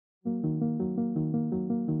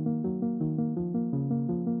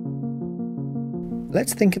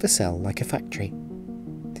Let's think of a cell like a factory.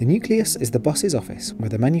 The nucleus is the boss's office where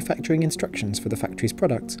the manufacturing instructions for the factory's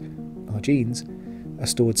products, our genes, are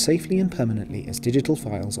stored safely and permanently as digital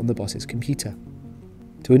files on the boss's computer.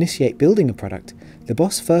 To initiate building a product, the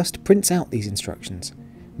boss first prints out these instructions,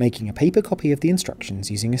 making a paper copy of the instructions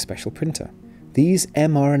using a special printer. These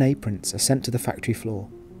mRNA prints are sent to the factory floor.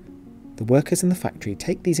 The workers in the factory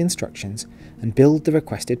take these instructions and build the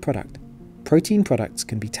requested product. Protein products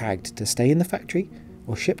can be tagged to stay in the factory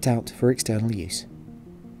or shipped out for external use.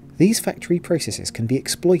 These factory processes can be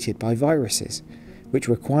exploited by viruses, which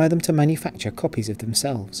require them to manufacture copies of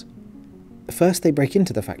themselves. First, they break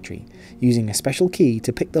into the factory, using a special key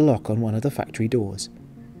to pick the lock on one of the factory doors.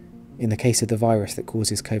 In the case of the virus that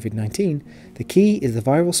causes COVID-19, the key is the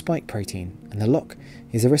viral spike protein, and the lock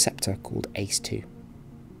is a receptor called ACE2.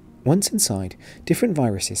 Once inside, different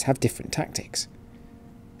viruses have different tactics.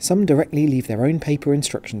 Some directly leave their own paper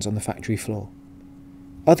instructions on the factory floor.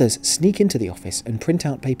 Others sneak into the office and print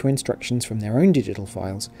out paper instructions from their own digital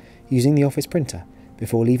files using the office printer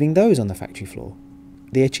before leaving those on the factory floor.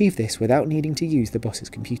 They achieve this without needing to use the boss's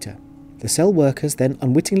computer. The cell workers then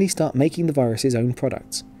unwittingly start making the virus's own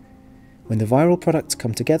products. When the viral products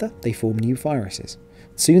come together, they form new viruses.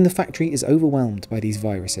 Soon the factory is overwhelmed by these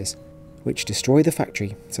viruses, which destroy the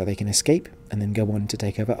factory so they can escape and then go on to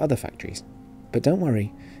take over other factories. But don't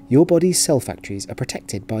worry, your body's cell factories are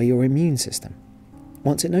protected by your immune system.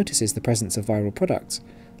 Once it notices the presence of viral products,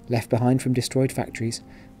 left behind from destroyed factories,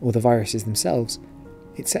 or the viruses themselves,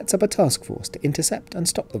 it sets up a task force to intercept and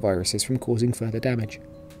stop the viruses from causing further damage.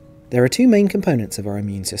 There are two main components of our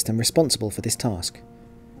immune system responsible for this task.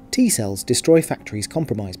 T cells destroy factories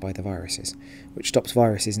compromised by the viruses, which stops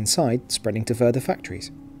viruses inside spreading to further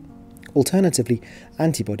factories. Alternatively,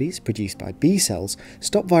 antibodies produced by B cells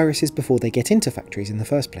stop viruses before they get into factories in the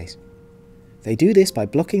first place. They do this by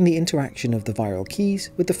blocking the interaction of the viral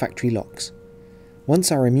keys with the factory locks.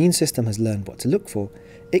 Once our immune system has learned what to look for,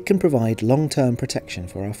 it can provide long-term protection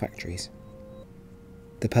for our factories.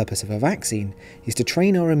 The purpose of a vaccine is to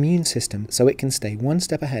train our immune system so it can stay one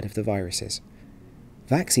step ahead of the viruses.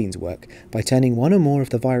 Vaccines work by turning one or more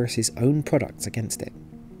of the virus's own products against it.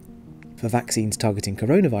 For vaccines targeting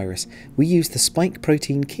coronavirus, we use the spike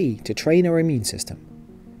protein key to train our immune system.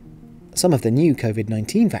 Some of the new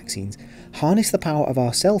COVID-19 vaccines harness the power of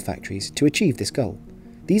our cell factories to achieve this goal.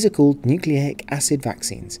 These are called nucleic acid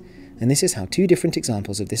vaccines, and this is how two different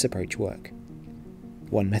examples of this approach work.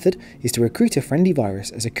 One method is to recruit a friendly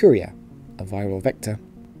virus as a courier, a viral vector,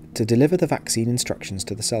 to deliver the vaccine instructions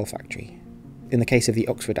to the cell factory. In the case of the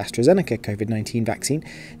Oxford-AstraZeneca COVID-19 vaccine,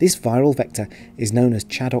 this viral vector is known as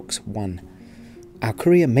ChAdOx1. Our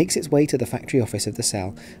courier makes its way to the factory office of the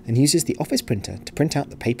cell and uses the office printer to print out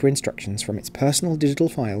the paper instructions from its personal digital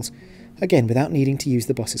files, again without needing to use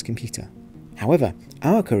the boss's computer. However,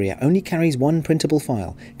 our courier only carries one printable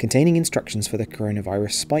file containing instructions for the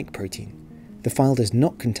coronavirus spike protein. The file does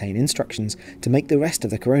not contain instructions to make the rest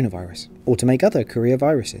of the coronavirus, or to make other courier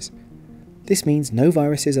viruses. This means no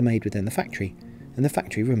viruses are made within the factory, and the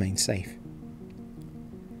factory remains safe.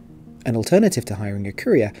 An alternative to hiring a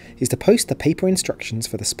courier is to post the paper instructions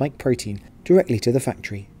for the spike protein directly to the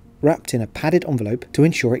factory, wrapped in a padded envelope to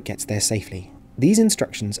ensure it gets there safely. These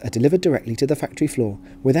instructions are delivered directly to the factory floor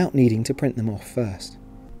without needing to print them off first.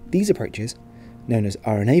 These approaches, known as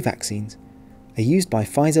RNA vaccines, are used by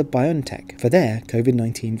Pfizer-BioNTech for their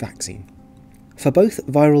COVID-19 vaccine. For both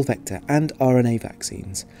viral vector and RNA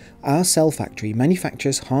vaccines, our cell factory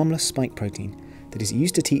manufactures harmless spike protein that is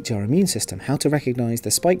used to teach our immune system how to recognize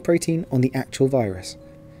the spike protein on the actual virus,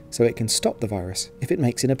 so it can stop the virus if it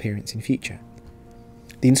makes an appearance in future.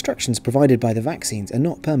 The instructions provided by the vaccines are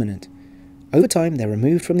not permanent. Over time, they're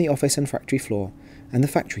removed from the office and factory floor, and the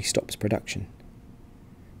factory stops production.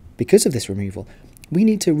 Because of this removal, we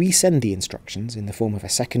need to resend the instructions in the form of a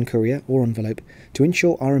second courier or envelope to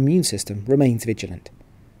ensure our immune system remains vigilant.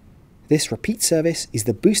 This repeat service is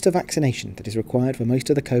the booster vaccination that is required for most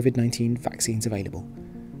of the COVID-19 vaccines available.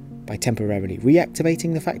 By temporarily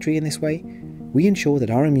reactivating the factory in this way, we ensure that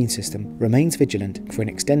our immune system remains vigilant for an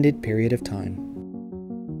extended period of time.